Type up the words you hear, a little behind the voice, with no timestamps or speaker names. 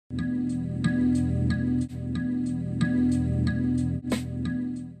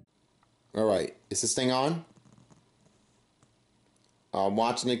Is this thing on? I'm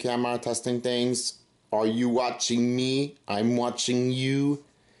watching the camera, testing things. Are you watching me? I'm watching you.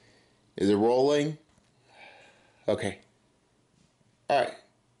 Is it rolling? Okay. Alright.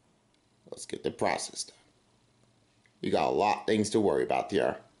 Let's get the process done. You got a lot of things to worry about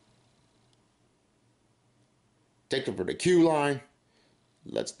here. Take it for the queue line.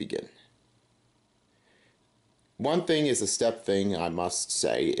 Let's begin. One thing is a step thing I must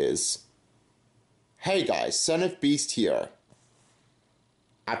say is, hey guys, Sobeast here.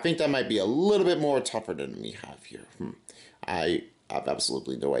 I think that might be a little bit more tougher than we have here. I have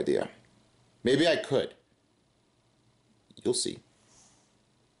absolutely no idea. Maybe I could. You'll see.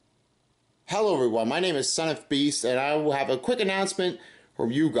 Hello everyone, my name is Sobeast, and I will have a quick announcement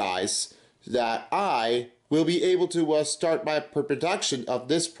from you guys that I will be able to start my production of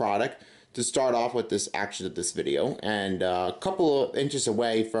this product to start off with this action of this video. And a couple of inches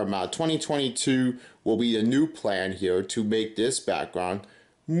away from 2022 will be the new plan here to make this background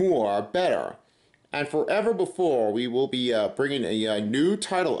more better. And forever before, we will be bringing a new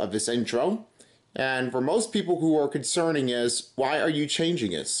title of this intro. And for most people who are concerning is, why are you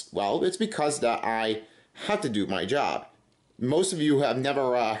changing this? Well, it's because that I have to do my job. Most of you have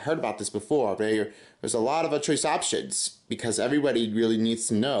never heard about this before. There's a lot of choice options because everybody really needs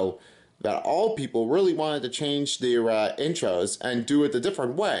to know that all people really wanted to change their intros and do it a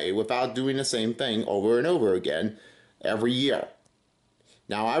different way without doing the same thing over and over again every year.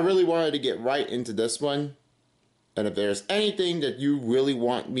 Now, I really wanted to get right into this one, and if there's anything that you really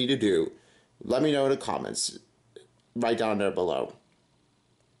want me to do, let me know in the comments right down there below.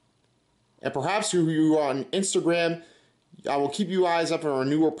 And perhaps you are on Instagram, I will keep you eyes up for our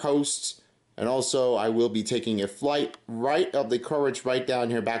newer posts, and also I will be taking a flight right of the Courage right down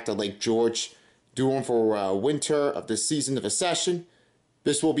here back to Lake George, doing for winter of this season of a session.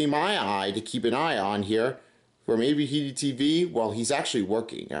 This will be my eye to keep an eye on here for maybe TV. Well, he's actually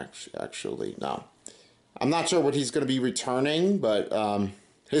working, actually, no. I'm not sure what he's going to be returning, but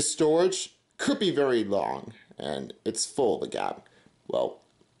his storage could be very long, and it's full of the gap. Well,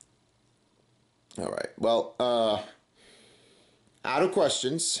 alright, well, out of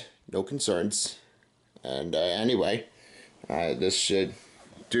questions, no concerns, and anyway, this should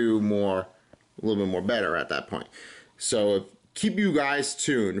do a little bit more better at that point. So keep you guys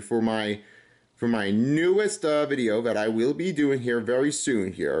tuned for my newest video that I will be doing here very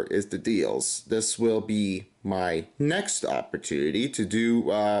soon. Here is the deals. This will be my next opportunity to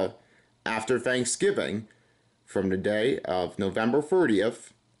do after Thanksgiving, from the day of November 30th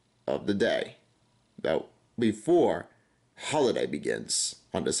of the day that before holiday begins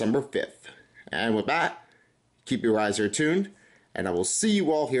on December 5th. And with that, keep your eyes here tuned, and I will see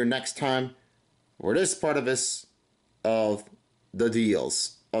you all here next time for this part of the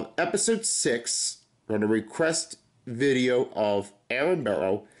deals of episode 6 from the request video of Aaron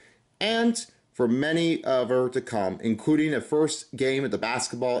Barrow, and for many other to come, including the first game of the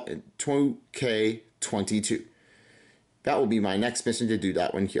basketball in 2K22. That will be my next mission, to do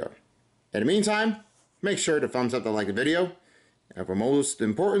that one here. In the meantime, make sure to thumbs up and like the video, and for most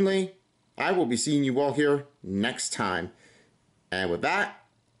importantly, I will be seeing you all here next time. And with that,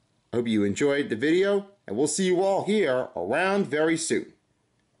 I hope you enjoyed the video, and we'll see you all here around very soon.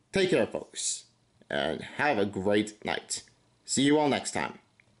 Take care, folks, and have a great night. See you all next time.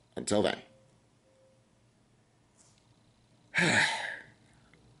 Until then.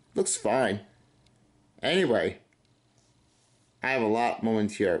 Looks fine. Anyway, I have a lot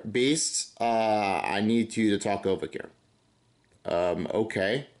moments here. Beasts, I need you to talk over here.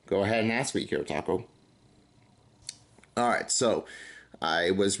 Okay. Go ahead and ask me here, Taco. Alright, so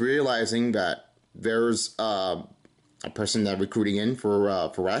I was realizing that there's a person that recruiting in for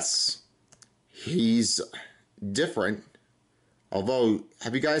us. He's different. Although,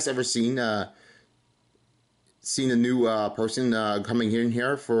 have you guys ever seen a new person coming in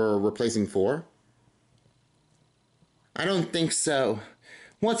here for replacing Four? I don't think so.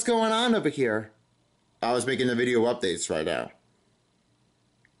 What's going on over here? I was making the video updates right now.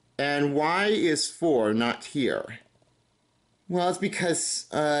 And why is Four not here? Well, it's because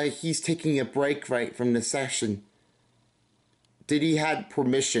he's taking a break right from the session. Did he have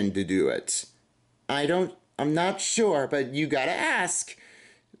permission to do it? I'm not sure, but you gotta ask.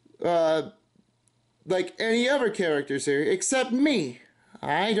 Like any other characters here, except me.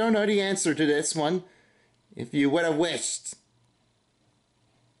 I don't know the answer to this one. If you would have wished.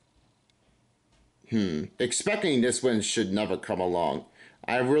 Expecting this one should never come along.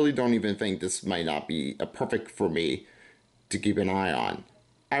 I really don't even think this might not be a perfect for me to keep an eye on.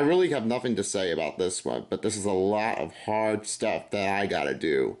 I really have nothing to say about this one, but this is a lot of hard stuff that I gotta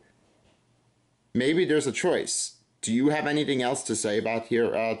do. maybe there's a choice. Do you have anything else to say about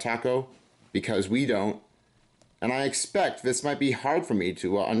here, Taco? Because we don't. And I expect this might be hard for me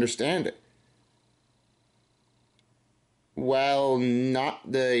to understand it. Well,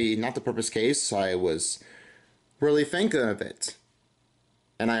 not the purpose case. I was really thinking of it.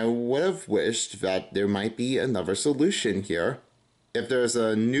 And I would have wished that there might be another solution here. If there's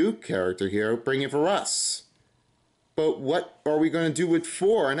a new character here, bring it for us. But what are we going to do with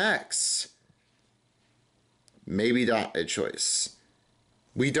 4 and X? Maybe not a choice.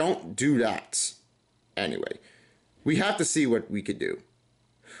 We don't do that. Anyway, we have to see what we could do.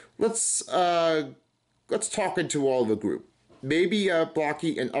 Let's talk into all the group. Maybe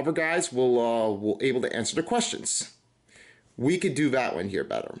Blocky and other guys will able to answer the questions. We could do that one here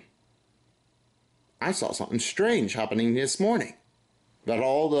better. I saw something strange happening this morning. That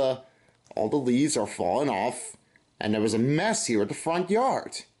all the leaves are falling off, and there was a mess here at the front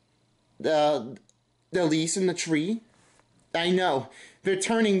yard. The leaves in the tree? I know. They're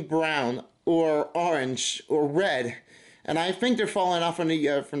turning brown or orange or red, and I think they're falling off from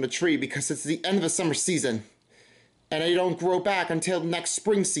the tree because it's the end of the summer season, and they don't grow back until next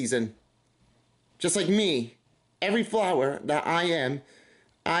spring season. Just like me, every flower that I am,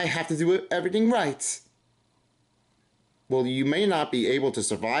 I have to do everything right. Well, you may not be able to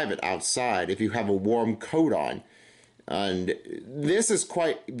survive it outside if you have a warm coat on. And this is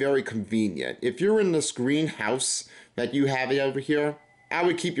quite very convenient. If you're in this greenhouse that you have it over here, I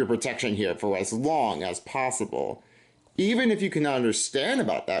would keep your protection here for as long as possible. Even if you can understand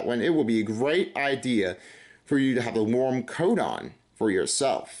about that one, it will be a great idea for you to have a warm coat on for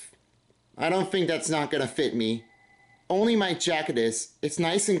yourself. I don't think that's not going to fit me. Only my jacket is. It's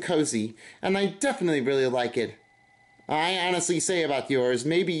nice and cozy, and I definitely really like it. I honestly say about yours,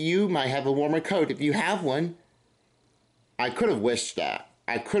 maybe you might have a warmer coat if you have one. I could have wished that.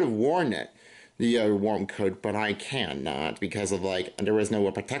 I could have worn it, the warm coat, but I cannot because of there was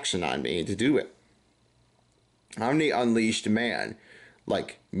no protection on me to do it. I'm the unleashed man,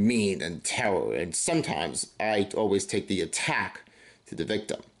 mean and terror, and sometimes I always take the attack to the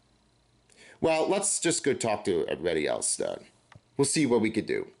victim. Well, let's just go talk to everybody else then. We'll see what we could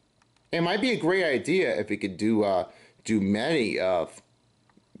do. It might be a great idea if we could do many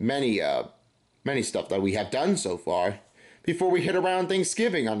stuff that we have done so far before we hit around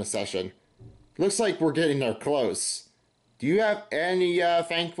Thanksgiving on the session. Looks like we're getting there close. Do you have any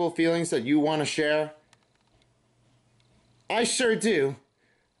thankful feelings that you want to share? I sure do.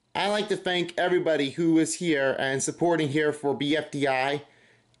 I like to thank everybody who is here and supporting here for BFDI,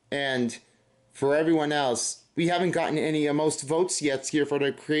 and for everyone else. We haven't gotten any most votes yet here for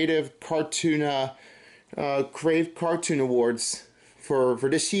the Creative Cartoon Awards for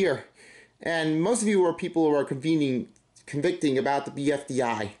this year. And most of you are people who are convicting about the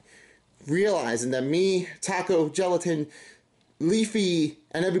BFDI, realizing that me, Taco, Gelatin, Leafy,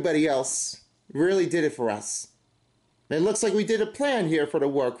 and everybody else really did it for us. It looks like we did a plan here for the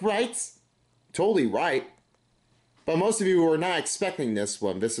work, right? Totally right. But most of you were not expecting this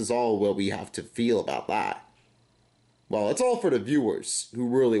one. This is all what we have to feel about that. Well, it's all for the viewers who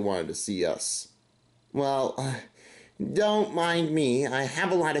really wanted to see us. Well, don't mind me. I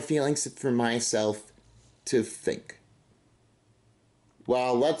have a lot of feelings for myself to think.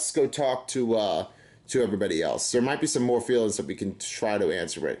 Well, let's go talk to everybody else. There might be some more feelings that we can try to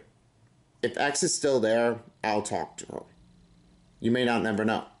answer it. If X is still there, I'll talk to her. You may not never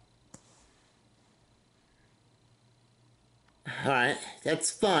know. Alright, that's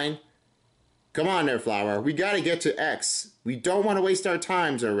fine. Come on there, Flower. We gotta get to X. We don't want to waste our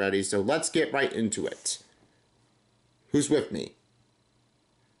times already, so let's get right into it. Who's with me?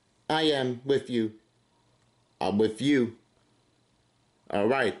 I am with you. I'm with you.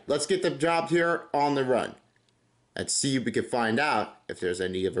 Alright, let's get the job here on the run. And see if we can find out if there's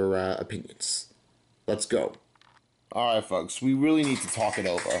any of her opinions. Let's go. Alright, folks, we really need to talk it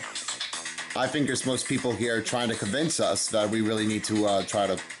over. I think there's most people here trying to convince us that we really need to try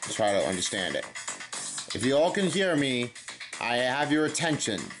to understand it. If you all can hear me, I have your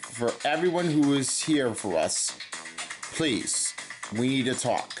attention. For everyone who is here for us, please, we need to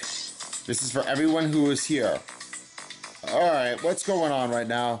talk. This is for everyone who is here. Alright, what's going on right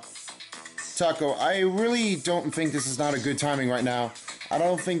now? Taco, I really don't think this is not a good timing right now. I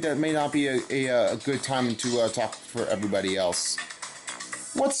don't think that may not be a good time to talk for everybody else.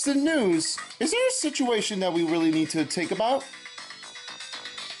 What's the news? Is there a situation that we really need to think about?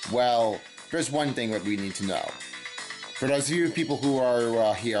 Well, there's one thing that we need to know. For those of you people who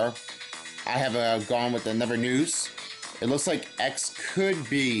are here, I have gone with another news. It looks like X could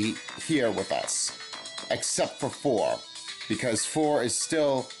be here with us, except for 4, because 4 is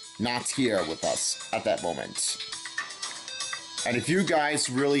still not here with us at that moment. And if you guys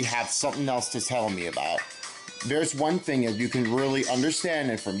really have something else to tell me about, there's one thing that you can really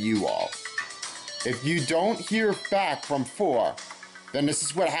understand it from you all. If you don't hear back from 4, then this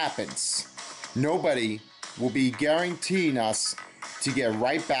is what happens. Nobody will be guaranteeing us to get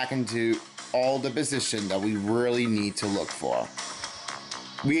right back into all the position that we really need to look for.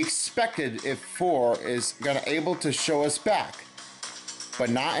 We expected if 4 is gonna able to show us back,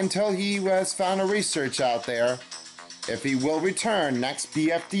 but not until he has found a research out there if he will return next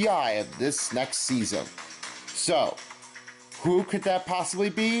BFDI of this next season. So, who could that possibly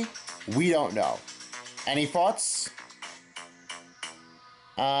be? We don't know. Any thoughts?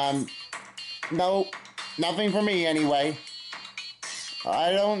 No, nothing for me anyway.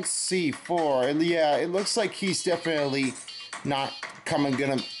 I don't see 4. Yeah, it looks like he's definitely not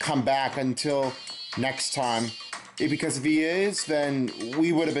gonna come back until next time. Because if he is, then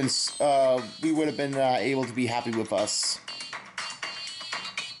we would have been able to be happy with us.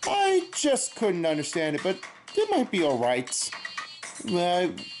 I just couldn't understand it, but it might be all right.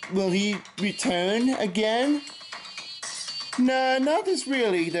 Will he return again? Nah, not this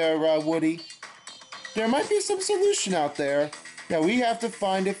really there, Woody. There might be some solution out there that we have to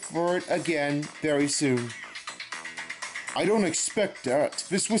find it for it again very soon. I don't expect that.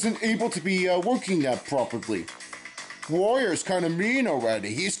 This wasn't able to be working that properly. Warrior's kind of mean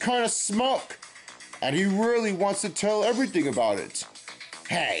already. He's kind of smug. And he really wants to tell everything about it.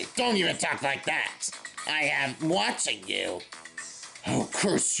 Hey, don't even talk like that. I am watching you. Oh,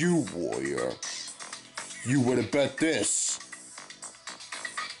 curse you, Warrior. You would have bet this.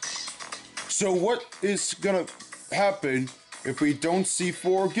 So what is gonna happen if we don't see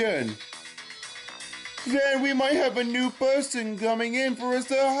 4 again? Then we might have a new person coming in for us,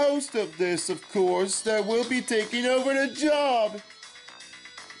 the host of this, of course, that will be taking over the job.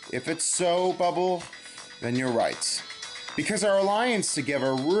 If it's so, Bubble, then you're right. Because our alliance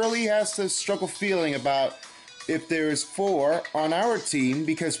together really has to struggle feeling about if there's 4 on our team,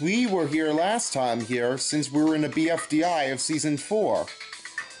 because we were here last time here since we were in the BFDI of Season 4.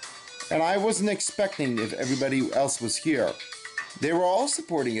 And I wasn't expecting if everybody else was here. They were all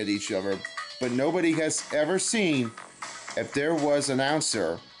supporting each other, but nobody has ever seen if there was an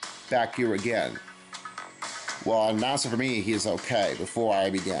announcer back here again. Well, an announcer for me, he is okay before I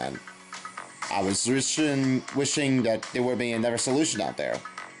began. I was wishing that there would be another solution out there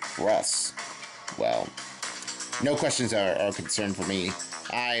for us. Well, no questions are concerned for me.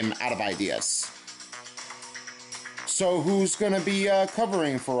 I'm out of ideas. So who's gonna be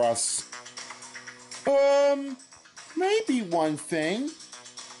covering for us? Maybe one thing.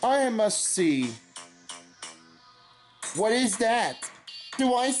 I must see. What is that?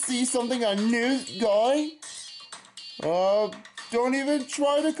 Do I see something on News Guy? Don't even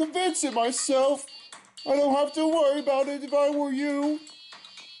try to convince it myself. I don't have to worry about it if I were you.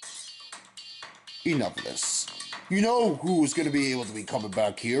 Enough of this. You know who is going to be able to be coming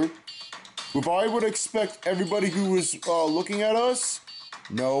back here. If I would expect everybody who is looking at us?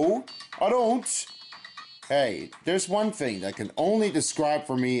 No, I don't. Hey, there's one thing that can only describe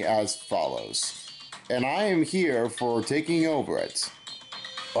for me as follows. And I am here for taking over it.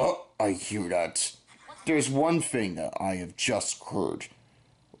 Oh, I hear that. There's one thing that I have just heard.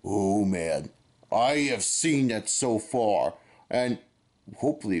 Oh man, I have seen that so far, and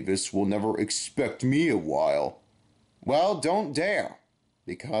hopefully this will never expect me a while. Well, don't dare,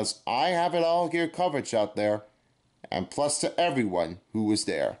 because I have it all gear coverage out there, and plus to everyone who was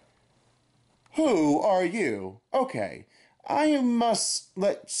there. Who are you? Okay, I must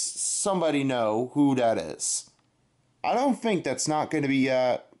let somebody know who that is. I don't think that's not going to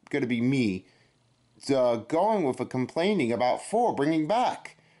be me. Going with a complaining about 4 bringing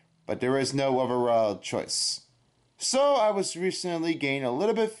back, but there is no other choice. So I was recently getting a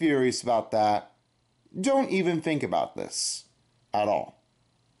little bit furious about that. Don't even think about this at all.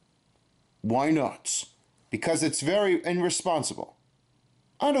 Why not? Because it's very irresponsible.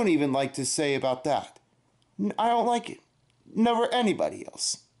 I don't even like to say about that. I don't like it. Never anybody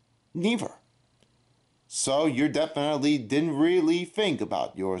else. Neither. So you definitely didn't really think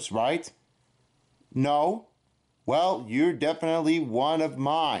about yours, right? No? Well, you're definitely one of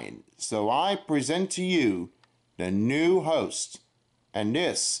mine. So I present to you the new host. And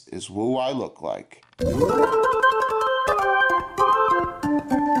this is who I look like.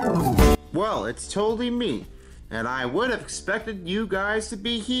 Well, it's totally me. And I would have expected you guys to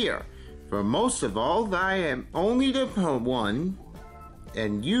be here. For most of all, I am only the one.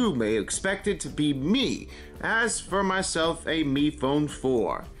 And you may expect it to be me. As for myself, a Mephone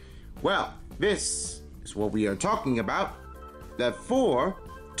 4. Well, this is what we are talking about. The 4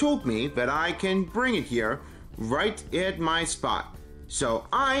 told me that I can bring it here right at my spot. So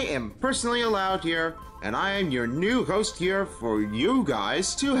I am personally allowed here, and I am your new host here for you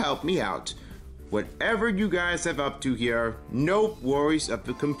guys to help me out. Whatever you guys have up to here, no worries of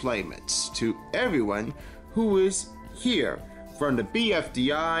the complaints to everyone who is here, from the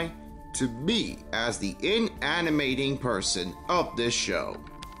BFDI to me as the inanimating person of this show.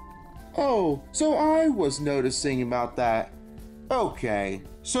 Oh, so I was noticing about that. Okay,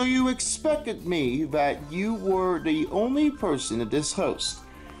 so you expected me that you were the only person of this host,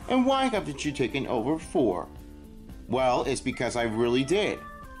 and why haven't you taken over for? Well, it's because I really did.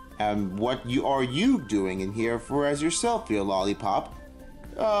 And what are you doing in here for as yourself, your lollipop?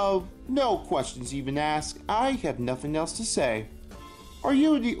 No questions even asked. I have nothing else to say. Are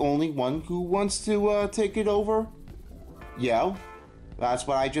you the only one who wants to take it over? Yeah, that's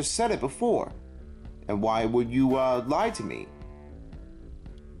what I just said it before. And why would you lie to me?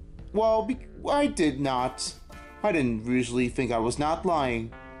 Well, I did not. I didn't usually think I was not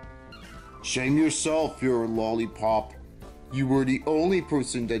lying. Shame yourself, your lollipop. You were the only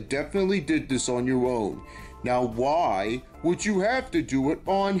person that definitely did this on your own. Now why would you have to do it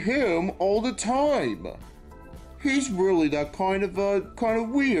on him all the time? He's really that kind of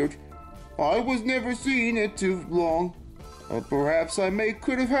weird. I was never seeing it too long. Perhaps I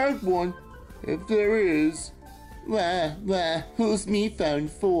could have had one, if there is. Who's Mephone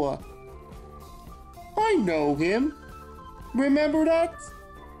for? I know him. Remember that?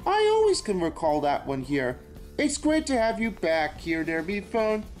 I always can recall that one here. It's great to have you back here, there,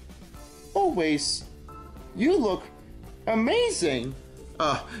 Mephone. Always. You look amazing.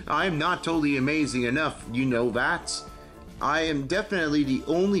 I am not totally amazing enough, you know that. I am definitely the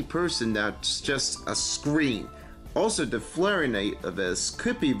only person that's just a screen. Also, the flaring of this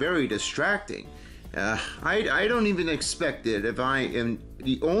could be very distracting. I don't even expect it if I am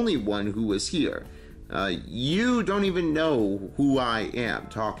the only one who is here. You don't even know who I am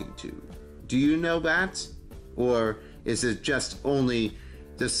talking to. Do you know that? Or is it just only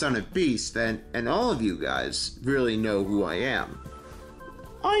the Son of Beast and all of you guys really know who I am?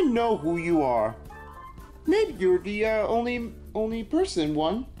 I know who you are. Maybe you're the only person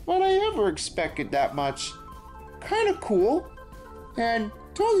one, but I never expected that much. Kinda cool. And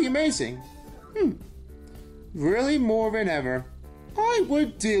totally amazing. Really more than ever. I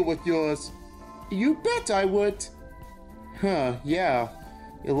would deal with yours. You bet I would. Yeah.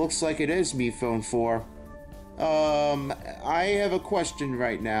 It looks like it is Mephone 4. I have a question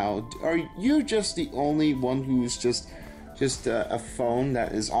right now. Are you just the only one who's just a phone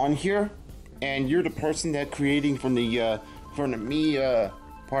that is on here? And you're the person that creating from the me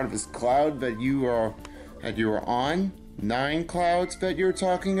part of this cloud that you are on? 9 clouds that you're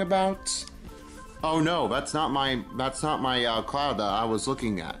talking about? Oh no, that's not my cloud that I was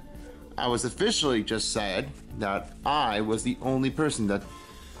looking at. I was officially just said that I was the only person that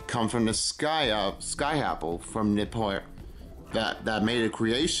come from the sky apple from Nippon that made a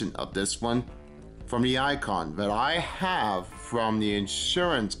creation of this one from the icon that I have from the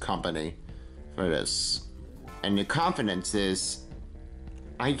insurance company for this. And the confidence is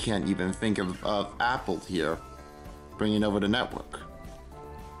I can't even think of Apple here bringing over the network.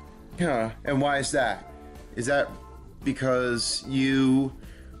 Yeah, and why is that? Is that because you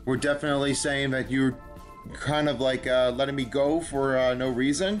were definitely saying that you're kind of like letting me go for no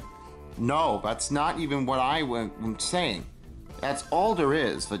reason? No, that's not even what I went saying. That's all there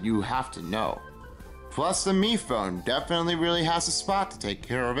is that you have to know. Plus the Mephone definitely really has a spot to take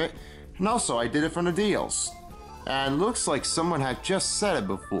care of it, and also I did it for the deals. And looks like someone had just said it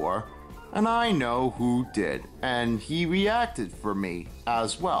before, and I know who did, and he reacted for me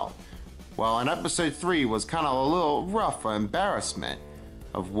as well. Well, in episode 3 was kind of a little rough for embarrassment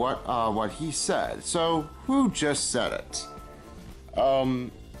of what he said. So who just said it?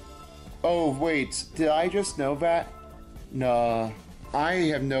 Oh wait, did I just know that? Nah, I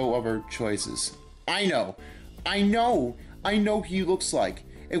have no other choices. I know who he looks like.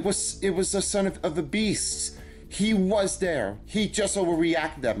 It was the son of the beasts. He was there. He just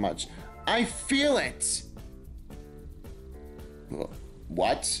overreacted that much. I feel it.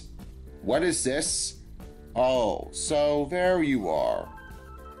 What? What is this? Oh, so there you are.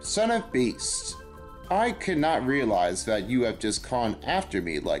 Son of Beast. I could not realize that you have just gone after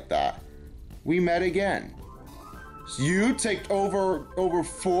me like that. We met again. You take over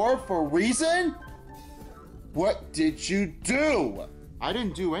 4 for a reason? What did you do? I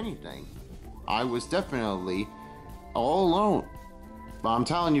didn't do anything. I was definitely all alone. But I'm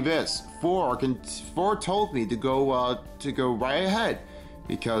telling you this, 4 told me to go right ahead,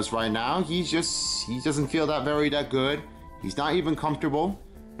 because right now he doesn't feel that good. He's not even comfortable,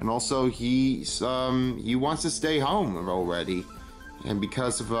 And also, he wants to stay home already. And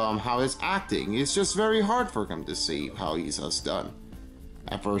because of how he's acting, it's just very hard for him to see how he's done.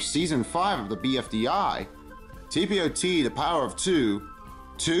 And for Season 5 of the BFDI, TPOT, the power of two,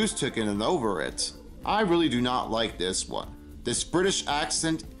 two's taken it over it. I really do not like this one. This British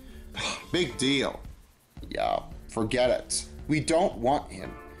accent, big deal. Yeah, forget it. We don't want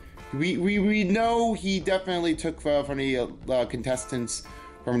him. We know he definitely took from the contestants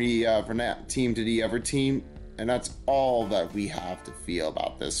from that team to the other team, and that's all that we have to feel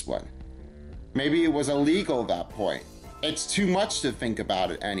about this one. Maybe it was illegal at that point. It's too much to think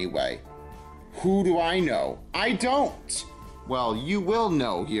about it anyway. Who do I know? I don't. Well, you will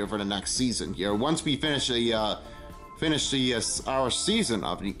know here for the next season here once we finish our season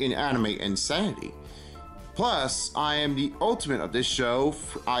of the Inanimate Insanity. Plus, I am the ultimate of this show.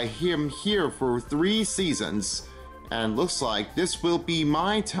 I am here for 3 seasons, and looks like this will be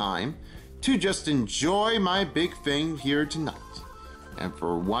my time to just enjoy my big thing here tonight. And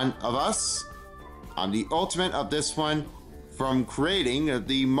for one of us, I'm the ultimate of this one, from creating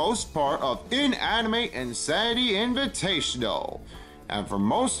the most part of Inanimate Insanity Invitational. And for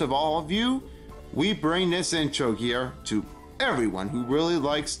most of all of you, we bring this intro here to everyone who really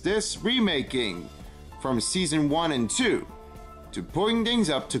likes this remaking from Season 1 and 2, to putting things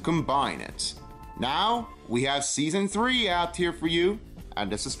up to combine it. Now, we have Season 3 out here for you,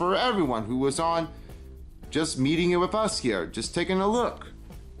 and this is for everyone who was on just meeting it with us here, just taking a look.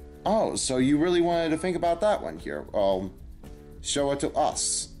 Oh, so you really wanted to think about that one here. Show it to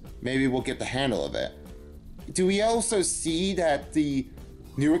us. Maybe we'll get the handle of it. Do we also see that the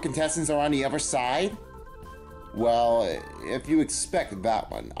newer contestants are on the other side? Well, if you expect that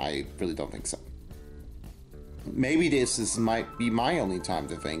one, I really don't think so. Maybe this might be my only time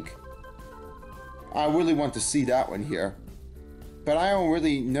to think. I really want to see that one here. But I don't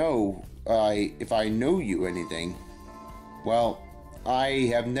really know if I know you anything. Well,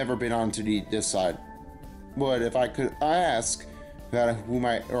 I have never been on to this side. But if I could ask that who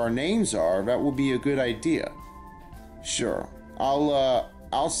our names are, that would be a good idea. Sure.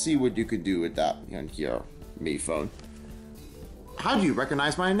 I'll see what you could do with that in here, Mephone. How do you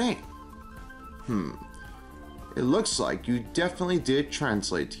recognize my name? It looks like you definitely did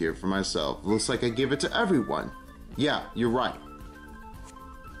translate here for myself. Looks like I give it to everyone. Yeah, you're right.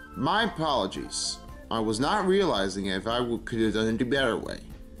 My apologies. I was not realizing if I could have done it the better way.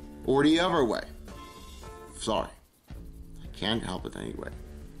 Or the other way. Sorry. I can't help it anyway.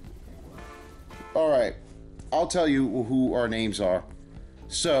 Alright. I'll tell you who our names are.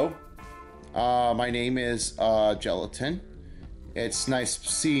 So, my name is Gelatin. It's nice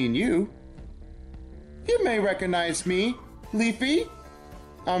seeing you. You may recognize me, Leafy.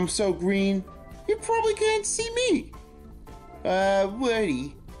 I'm so green, you probably can't see me.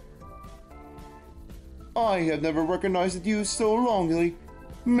 Woody. I have never recognized you so longly.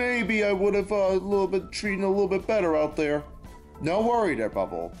 Maybe I would have treated a little bit better out there. Don't worry there,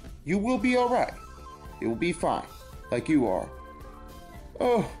 Bubble. You will be alright. It will be fine, like you are.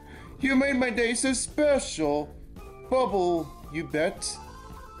 Oh, you made my day so special. Bubble, you bet.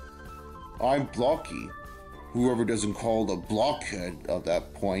 I'm Blocky. Whoever doesn't call the blockhead at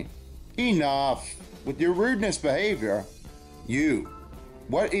that point. Enough with your rudeness behavior. You,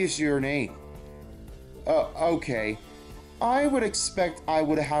 what is your name? Okay. I would expect I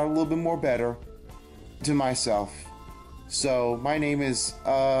would have had a little bit more better to myself. So, my name is,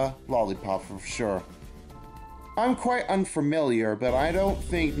 Lollipop for sure. I'm quite unfamiliar, but I don't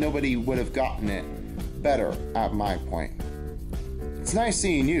think nobody would have gotten it better at my point. It's nice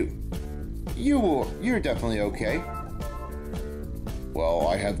seeing you. You're definitely okay. Well,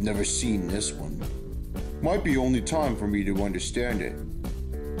 I have never seen this one. Might be only time for me to understand it.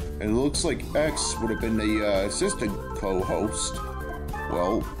 And it looks like X would have been the assistant co-host.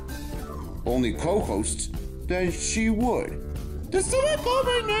 Well, only co-host, then she would. Does someone call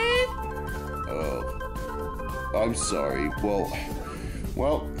my name? Oh, I'm sorry.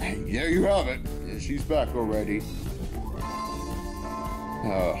 Well, there you have it. She's back already.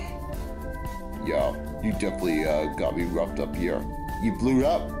 Yeah, you definitely got me roughed up here. You blew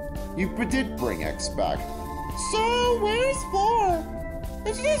up. You did bring X back. So, where's 4?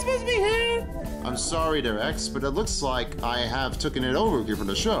 Is she supposed to be here? I'm sorry there, X, but it looks like I have taken it over here for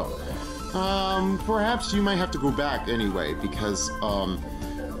the show. Perhaps you might have to go back anyway, because,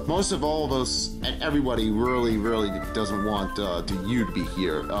 most of all those, and everybody really doesn't want you to be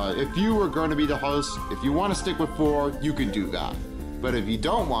here. If you were going to be the host, if you want to stick with 4, you can do that. But if you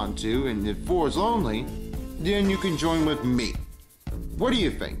don't want to, and if 4 is lonely, then you can join with me. What do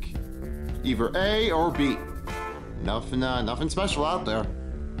you think? Either A or B. Nothing special out there.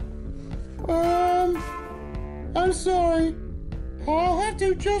 I'm sorry. I'll have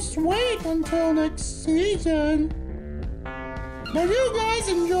to just wait until next season. But you guys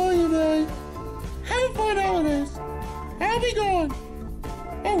enjoy your day. Have fun holidays. I'll be gone.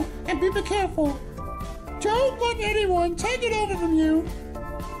 Oh, and be careful. Don't let anyone take it over from you.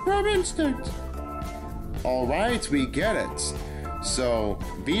 From instinct. Alright, we get it. So,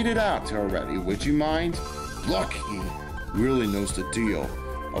 beat it out already, would you mind? Look, he really knows the deal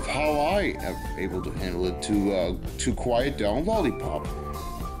of how I am able to handle it to quiet down Lollipop.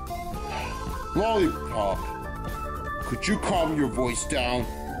 Lollipop, could you calm your voice down?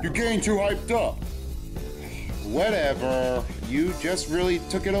 You're getting too hyped up. Whatever, you just really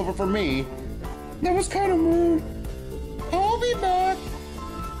took it over for me. That was kind of rude. I'll be back.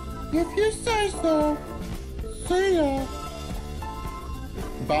 If you say so. See ya.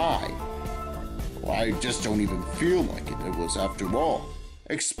 Bye. Well, I just don't even feel like it was after all.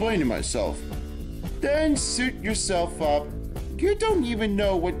 Explaining myself. Then suit yourself up. You don't even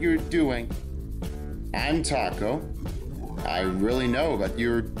know what you're doing. I'm Taco. I really know that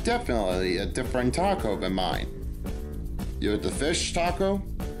you're definitely a different taco than mine. You're the fish taco?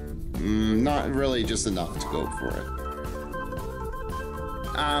 Not really just enough to go for it.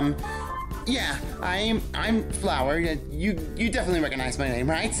 Yeah, I'm Flower. You definitely recognize my name,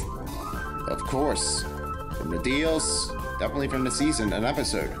 right? Of course. From the deals, definitely from the season and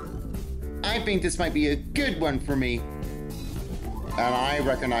episode. I think this might be a good one for me. And I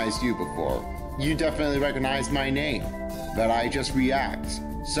recognized you before. You definitely recognize my name. But I just react.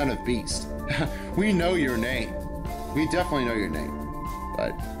 Son of Beast. We know your name. We definitely know your name.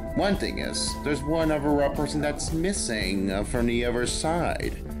 But one thing is, there's one other person that's missing from the other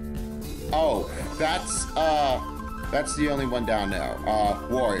side. Oh, that's the only one down there.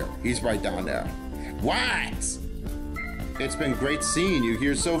 Warrior. He's right down there. What? It's been great seeing you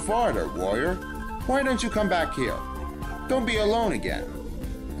here so far there, Warrior. Why don't you come back here? Don't be alone again.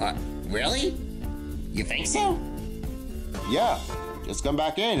 Really? You think so? Yeah, just come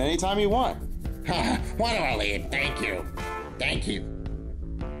back in anytime you want. What do I leave? Thank you. Thank you.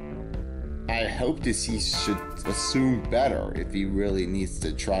 I hope this he should assume better if he really needs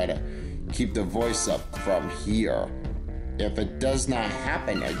to try to keep the voice up from here. If it does not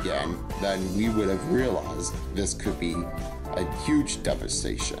happen again, then we would have realized this could be a huge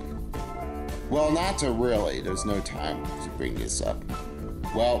devastation. Well, not to really. There's no time to bring this up.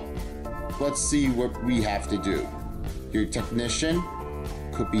 Well, let's see what we have to do. Your technician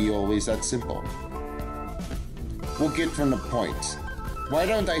could be always that simple. We'll get from the point. Why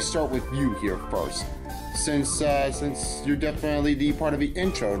don't I start with you here first? Since you're definitely the part of the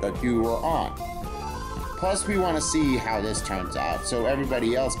intro that you were on. Plus, we want to see how this turns out, so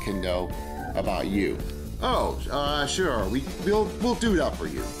everybody else can know about you. Oh, sure. We'll do that for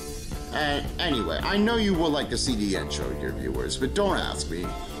you. And anyway, I know you would like to see the intro, dear viewers, but don't ask me.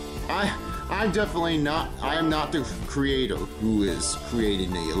 I'm definitely not. I am not the creator who is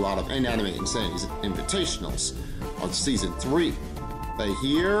creating a lot of Inanimate Insanity invitationals on season 3. But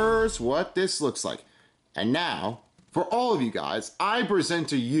here's what this looks like. And now, for all of you guys, I present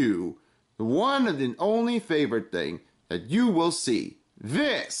to you the one and only favorite thing that you will see.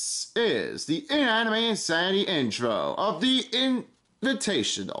 This is the Inanimate Insanity intro of the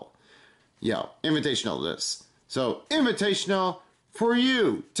Invitational. Yo, Invitational this. So, Invitational for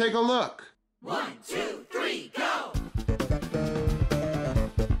you. Take a look. 1, 2, 3, go!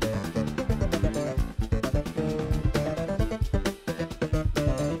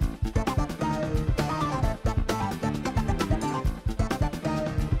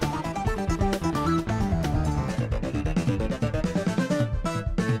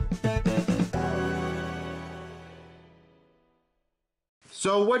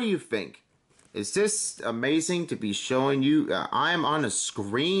 So what do you think? Is this amazing to be showing you? I'm on a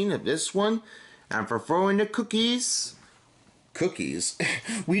screen of this one, and for throwing the cookies. Cookies?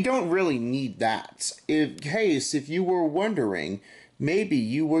 We don't really need that. In case if you were wondering, maybe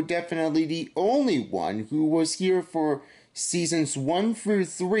you were definitely the only one who was here for seasons 1 through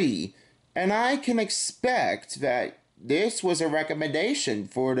 3, and I can expect that this was a recommendation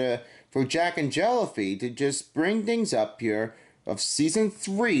for Jack and Jellyfy to just bring things up here of season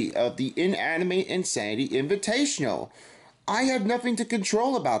 3 of the Inanimate Insanity Invitational. I have nothing to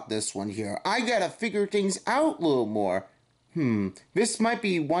control about this one here. I gotta figure things out a little more. This might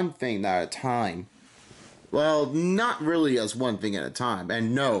be one thing at a time. Well, not really as one thing at a time.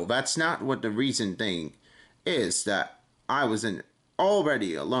 And no, that's not what the reason thing is that I wasn't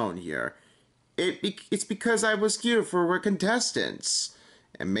already alone here. It's because I was here for contestants.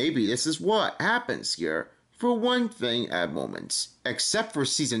 And maybe this is what happens here for one thing at moments, except for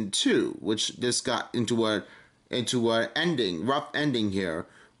season 2, which just got into a rough ending here,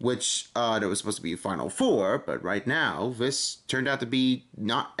 which there was supposed to be a final 4, but right now this turned out to be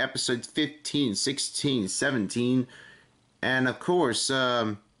not episodes 15, 16, 17, and of course,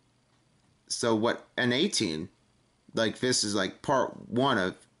 and 18. Like, this is like part 1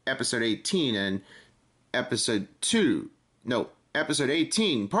 of episode 18 and episode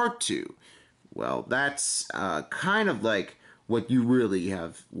 18, part 2. Well, that's kind of like what you really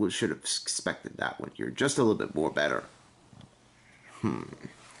should have expected that one here. Just a little bit more better.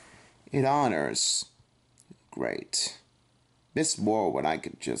 It honors. Great. This more what I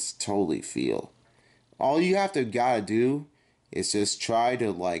could just totally feel. All you gotta do is just try to,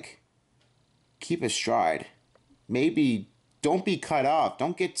 like, keep a stride. Maybe don't be cut off.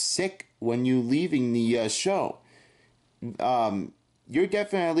 Don't get sick when you're leaving the show. You're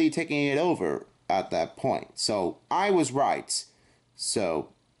definitely taking it over at that point. So I was right.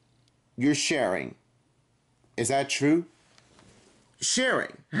 So you're sharing. Is that true?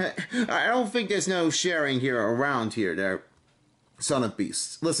 Sharing. I don't think there's no sharing here around here there, son of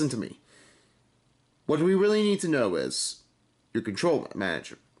beasts. Listen to me. What we really need to know is your control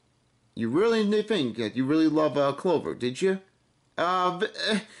manager. You really think that you really love Clover, did you? Yeah,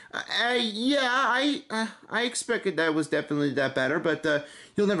 I expected that was definitely that better, but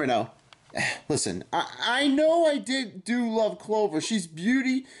you'll never know. Listen, I know I do love Clover. She's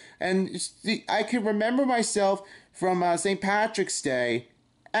beauty, and I can remember myself from St. Patrick's Day,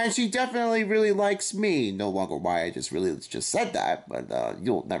 and she definitely really likes me. No longer why I just said that, but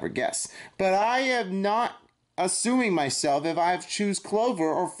you'll never guess. But I am not assuming myself if I choose Clover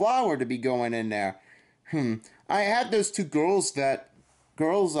or Flower to be going in there. I had those two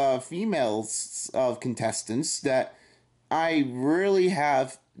females of contestants that I really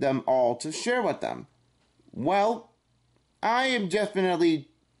have them all to share with them. Well, I am definitely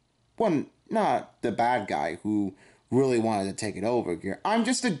not the bad guy who really wanted to take it over here. I'm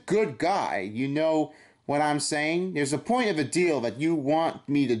just a good guy. You know what I'm saying? There's a point of a deal that you want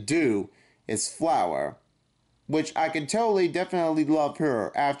me to do is Flower, which I can definitely love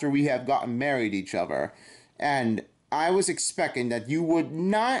her after we have gotten married each other. And I was expecting that you would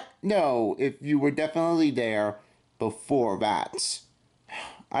not know if you were definitely there before that.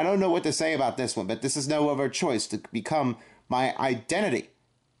 I don't know what to say about this one, but this is no other choice to become my identity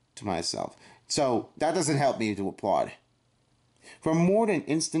to myself. So that doesn't help me to applaud. For more than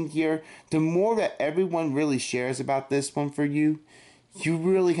instant here, the more that everyone really shares about this one for you, you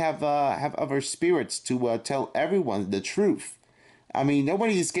really have other spirits to tell everyone the truth. I mean,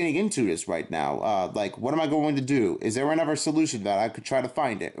 nobody's getting into this right now. Like, what am I going to do? Is there another solution that I could try to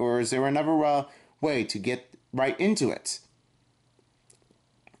find it? Or is there another way to get right into it?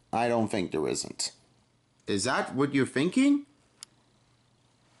 I don't think there isn't. Is that what you're thinking?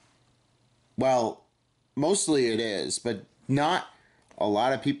 Well, mostly it is, but not a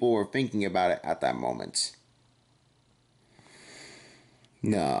lot of people were thinking about it at that moment.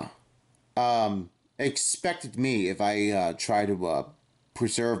 No. Expected me if I try to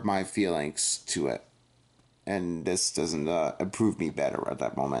preserve my feelings to it. And this doesn't improve me better at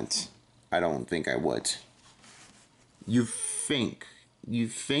that moment. I don't think I would. You think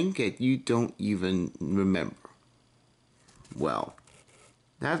it, you don't even remember. Well,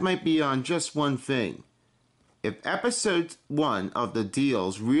 that might be on just one thing. If episode 1 of the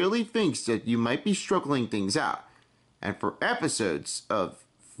deals really thinks that you might be struggling things out, and for episodes of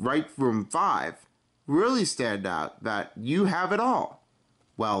Right Room 5 really stand out that you have it all,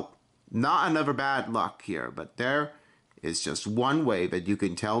 well, not another bad luck here, but there is just one way that you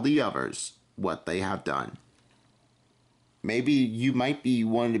can tell the others what they have done. Maybe you might be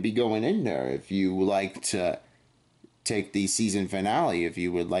wanting to be going in there if you would like to take the season finale, if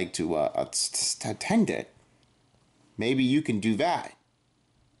you would like to attend it. Maybe you can do that.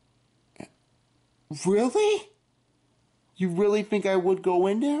 Really? You really think I would go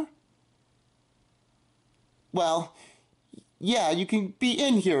in there? Well, yeah, you can be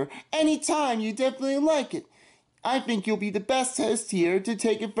in here anytime you definitely like it. I think you'll be the best host here to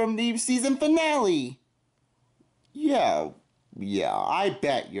take it from the season finale. Yeah, I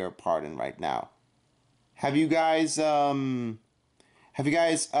bet you're pardon right now. Have you guys made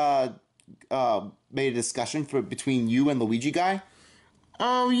a discussion between you and Luigi guy?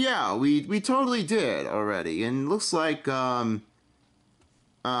 Oh yeah, we totally did already, and looks like we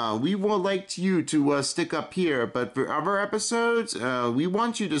would like you to stick up here, but for other episodes, we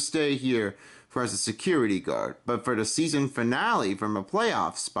want you to stay here as a security guard. But for the season finale from a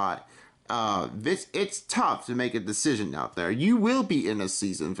playoff spot, it's tough to make a decision out there. You will be in a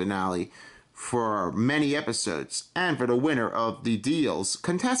season finale for many episodes and for the winner of the deals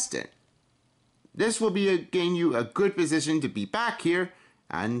contestant. This will be gain you a good position to be back here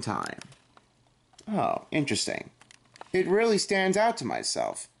on time. Oh, interesting. It really stands out to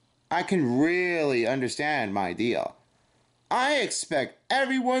myself. I can really understand my deal. I expect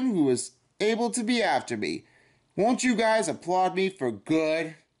everyone who is able to be after me. Won't you guys applaud me for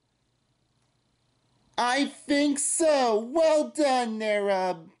good? I think so. Well done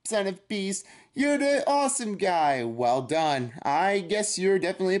there, Son of Beast. You're the awesome guy. Well done. I guess you're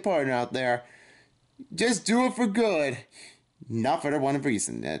definitely a partner out there. Just do it for good. Not for the one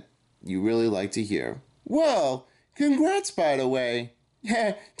reason that you really like to hear. Well, congrats, by the way.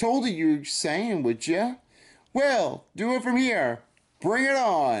 Yeah, told you you're saying, would ya? Well, do it from here. Bring it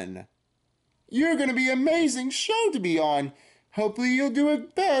on. You're gonna be an amazing show to be on. Hopefully you'll do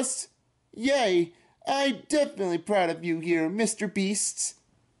it best. Yay. I'm definitely proud of you here, Mr. Beasts.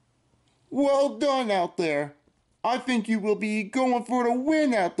 Well done out there. I think you will be going for the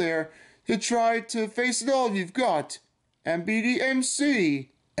win out there to try to face it all you've got and be the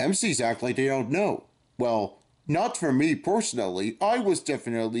MC. MCs act like they don't know. Well, not for me personally. I was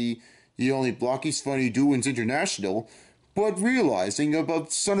definitely the only Blocky's Funny Doings International, but realizing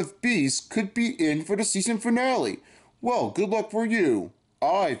about Son of Beast could be in for the season finale. Well, good luck for you.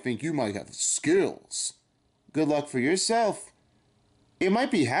 I think you might have skills. Good luck for yourself. It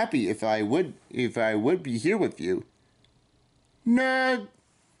might be happy if I would be here with you. Nah,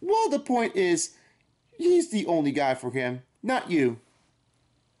 well, the point is, he's the only guy for him, not you.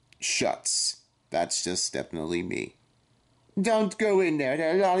 Shuts. That's just definitely me. Don't go in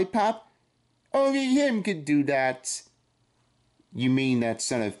there, Lollipop. Only him could do that. You mean that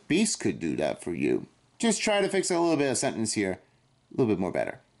Son of Beast could do that for you? Just try to fix a little bit of sentence here. A little bit more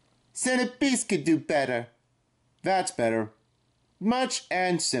better. Son of Beast could do better. That's better. Much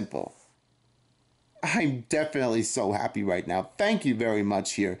and simple. I'm definitely so happy right now. Thank you very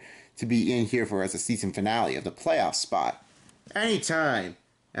much here to be in here for us a season finale of the playoff spot. Anytime.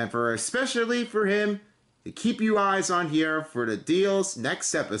 And especially for him to keep you eyes on here for the deals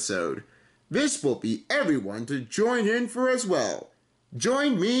next episode. This will be everyone to join in for as well.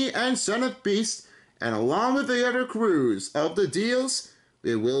 Join me and Son of Beast, and along with the other crews of the deals,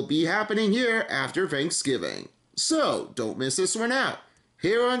 it will be happening here after Thanksgiving. So, don't miss this one out,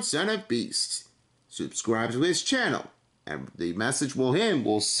 here on Son of Beast. Subscribe to his channel, and the message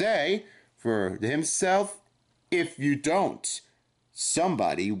will say, for himself, if you don't,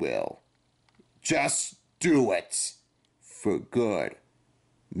 somebody will. Just do it. For good.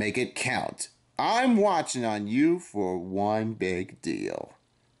 Make it count. I'm watching on you for one big deal.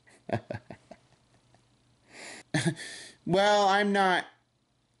 Well, I'm not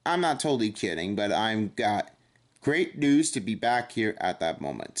totally kidding, but I've got great news to be back here at that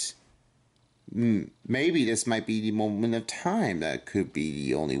moment. Maybe this might be the moment of time that could be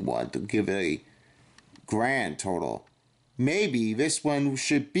the only one to give it a grand total. Maybe this one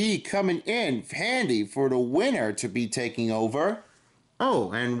should be coming in handy for the winner to be taking over.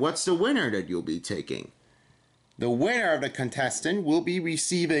 Oh, and what's the winner that you'll be taking? The winner of the contestant will be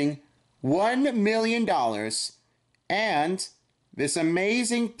receiving $1 million and this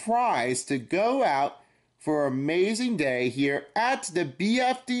amazing prize to go out for an amazing day here at the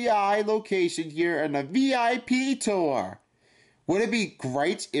BFDI location here on the VIP tour. Would it be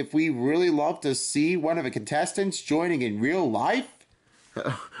great if we really love to see one of the contestants joining in real life?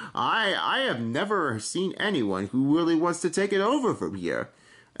 I have never seen anyone who really wants to take it over from here.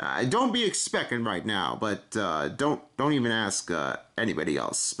 Don't be expecting right now, but don't even ask anybody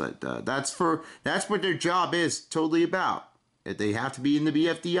else. But that's what their job is totally about. If they have to be in the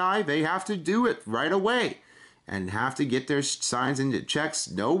BFDI, they have to do it right away, and have to get their signs into checks.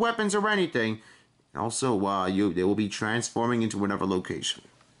 No weapons or anything. Also, they will be transforming into another location.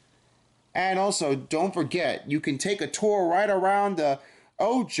 And also, don't forget, you can take a tour right around the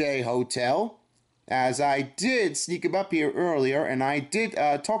OJ Hotel, as I did sneak him up here earlier, and I did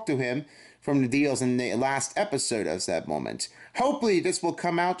talk to him from the deals in the last episode of that moment. Hopefully this will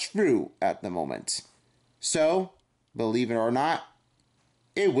come out true at the moment. So, believe it or not,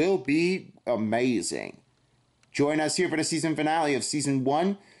 it will be amazing. Join us here for the season finale of Season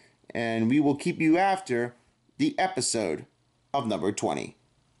 1, and we will keep you after the episode of number 20.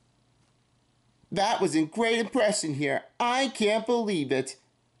 That was a great impression here. I can't believe it.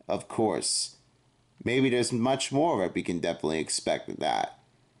 Of course. Maybe there's much more that we can definitely expect of that.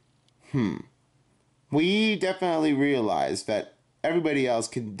 We definitely realize that everybody else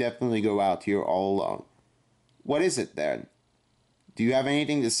can definitely go out here all alone. What is it then? Do you have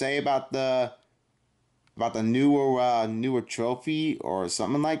anything to say about the about the newer trophy or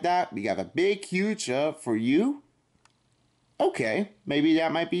something like that? We got a big, huge for you? Okay, maybe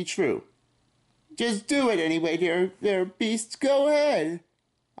that might be true. Just do it anyway, there, Beast. Go ahead.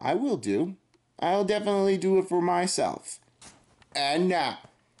 I will do. I'll definitely do it for myself. And now,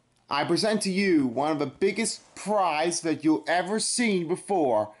 I present to you one of the biggest prize that you'll ever seen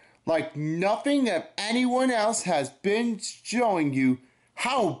before. Like nothing that anyone else has been showing you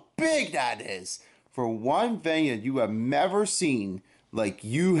how big that is. For one thing that you have never seen like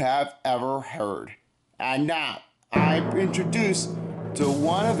you have ever heard. And now, I'm introduced to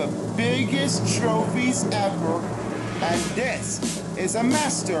one of the biggest trophies ever. And this is a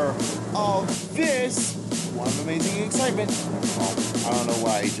master of this one of amazing excitement. Well, I don't know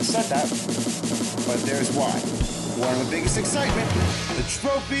why I just said that, but there's why. One of the biggest excitement, the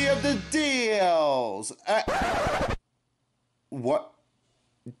trophy of the deals. What?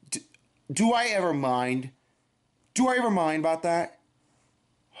 Do I ever mind? Do I ever mind about that?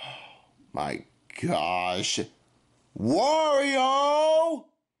 My gosh. Wario!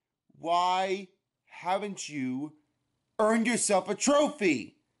 Why haven't you earned yourself a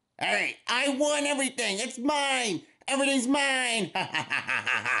trophy? Hey, I won everything. It's mine. Everything's mine.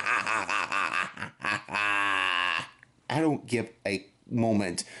 I don't give a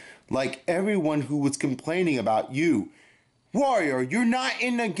moment. Like everyone who was complaining about you. Warrior, you're not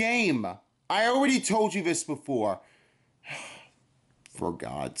in the game. I already told you this before. For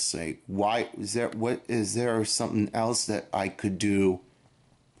God's sake, why is there something else that I could do?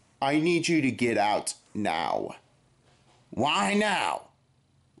 I need you to get out now. Why now?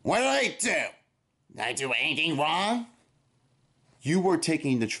 What did I do? Did I do anything wrong? You were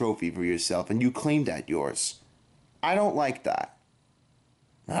taking the trophy for yourself and you claimed that yours. I don't like that.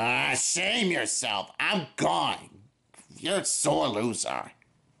 Shame yourself. I'm gone. You're a sore loser.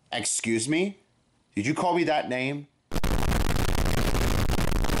 Excuse me? Did you call me that name?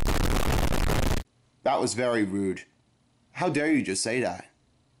 That was very rude. How dare you just say that?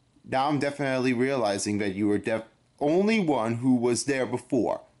 Now I'm definitely realizing that you were only one who was there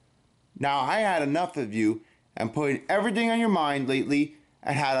before. Now I had enough of you and putting everything on your mind lately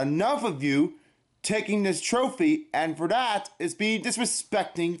and had enough of you taking this trophy, and for that is being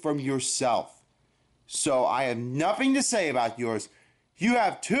disrespecting from yourself. So I have nothing to say about yours. You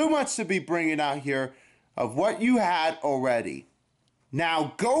have too much to be bringing out here of what you had already.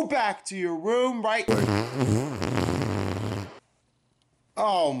 Now go back to your room right...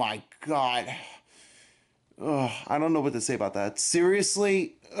 Oh my God. Ugh, I don't know what to say about that.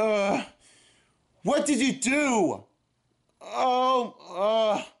 Seriously? What did you do?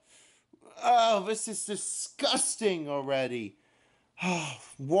 Oh, this is disgusting already.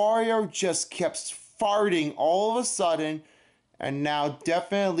 Wario just kept farting all of a sudden and now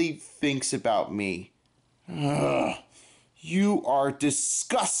definitely thinks about me. You are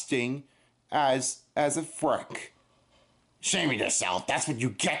disgusting as a frick. Shame yourself. That's what you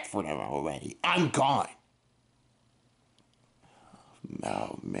get for them already. I'm gone.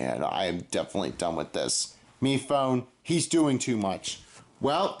 Oh man, I am definitely done with this. Mephone, he's doing too much.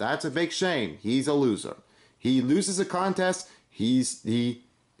 Well, that's a big shame. He's a loser. He loses a contest. He's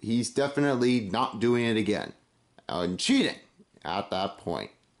definitely not doing it again. And cheating at that point.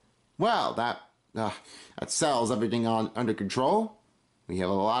 Well, that settles everything under control. We have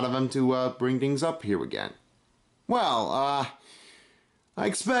a lot of them to bring things up here again. Well, I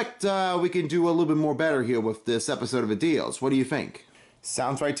expect we can do a little bit more better here with this episode of The Deals. What do you think?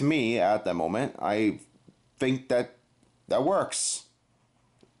 Sounds right to me at the moment. I think that works.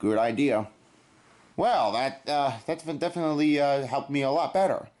 Good idea. Well, that's definitely helped me a lot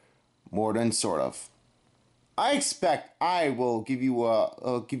better. More than sort of. I expect I will give you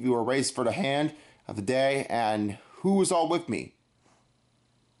a raise for the hand of the day, and who is all with me?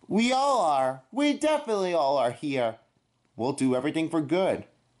 We all are. We definitely all are here. We'll do everything for good.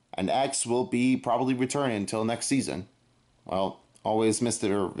 And X will be probably returning until next season. Well, always missed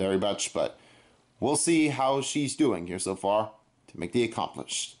her very much, but we'll see how she's doing here so far to make the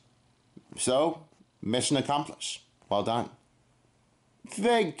accomplished. So, mission accomplished. Well done.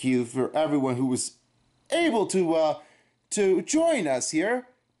 Thank you for everyone who was able to join us here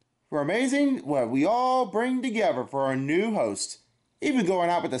for amazing what we all bring together for our new host. Even going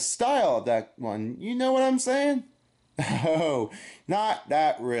out with the style of that one, you know what I'm saying? Oh, not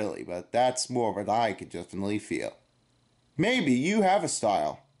that really, but that's more what I could definitely feel. Maybe you have a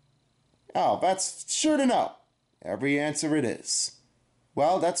style. Oh, that's sure to know. Every answer it is.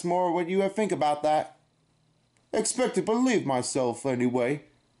 Well, that's more what you think about that. Expect to believe myself anyway.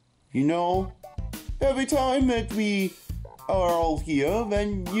 You know, every time that we are all here,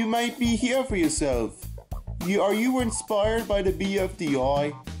 then you might be here for yourself. Are you inspired by the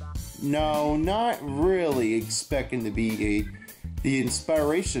BFDI? No, not really expecting to be the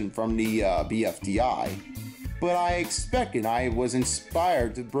inspiration from the BFDI. But I was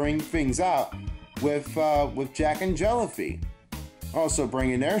inspired to bring things out with Jack and Jellyfy. Also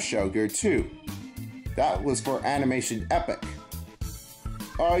bringing their show here too. That was for Animation Epic.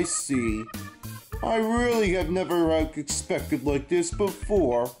 I see. I really have never expected like this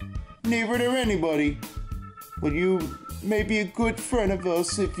before. Neither did anybody. But you may be a good friend of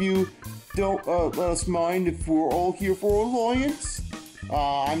us if you don't let us mind if we're all here for Alliance.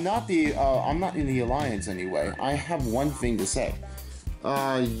 I'm not in the Alliance anyway. I have one thing to say.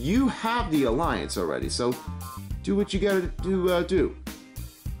 You have the Alliance already, so do what you gotta do.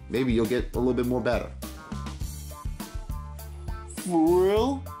 Maybe you'll get a little bit more better. For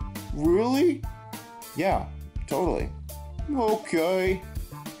real? Really? Yeah, totally. Okay.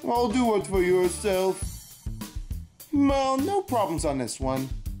 I'll do it for yourself. Well, no problems on this one.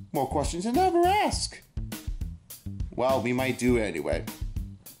 More questions you never ask. Well, we might do it anyway.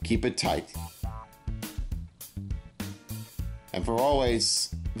 Keep it tight. And for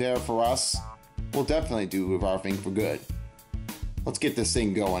always there for us, we'll definitely do our thing for good. Let's get this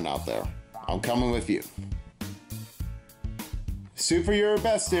thing going out there. I'm coming with you. Super your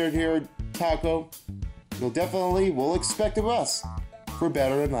best here, Taco. We'll expect of us for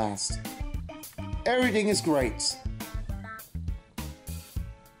better and last. Everything is great.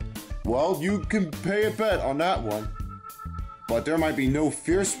 Well, you can pay a bet on that one. But there might be no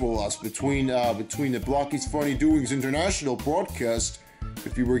fierce loss between the Blocky's Funny Doings International broadcast.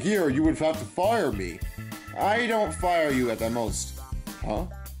 If you were here, you would have to fire me. I don't fire you at the most. Huh?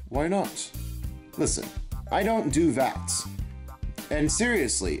 Why not? Listen, I don't do that. And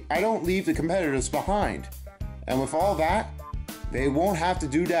seriously, I don't leave the competitors behind. And with all that, they won't have to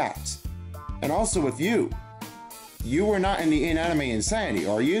do that. And also with you. You were not in the Inanimate Insanity,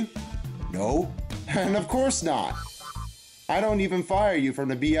 are you? No. And of course not. I don't even fire you from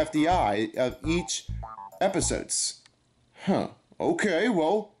the BFDI of each episodes. Huh. Okay,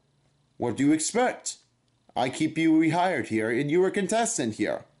 well, what do you expect? I keep you rehired here and you're a contestant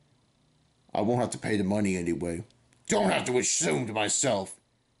here. I won't have to pay the money anyway. Don't have to assume to myself.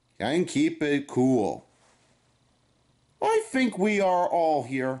 And keep it cool. I think we are all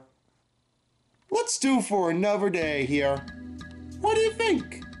here. Let's do for another day here. What do you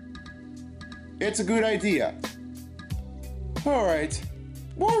think? It's a good idea. Alright,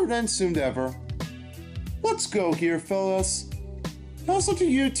 more than soon ever. Let's go here, fellas. Also to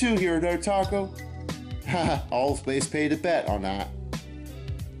you too here, there, Taco. Haha, all space paid a bet on that.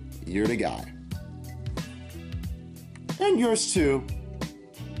 You're the guy. And yours too.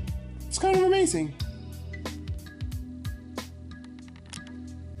 It's kind of amazing.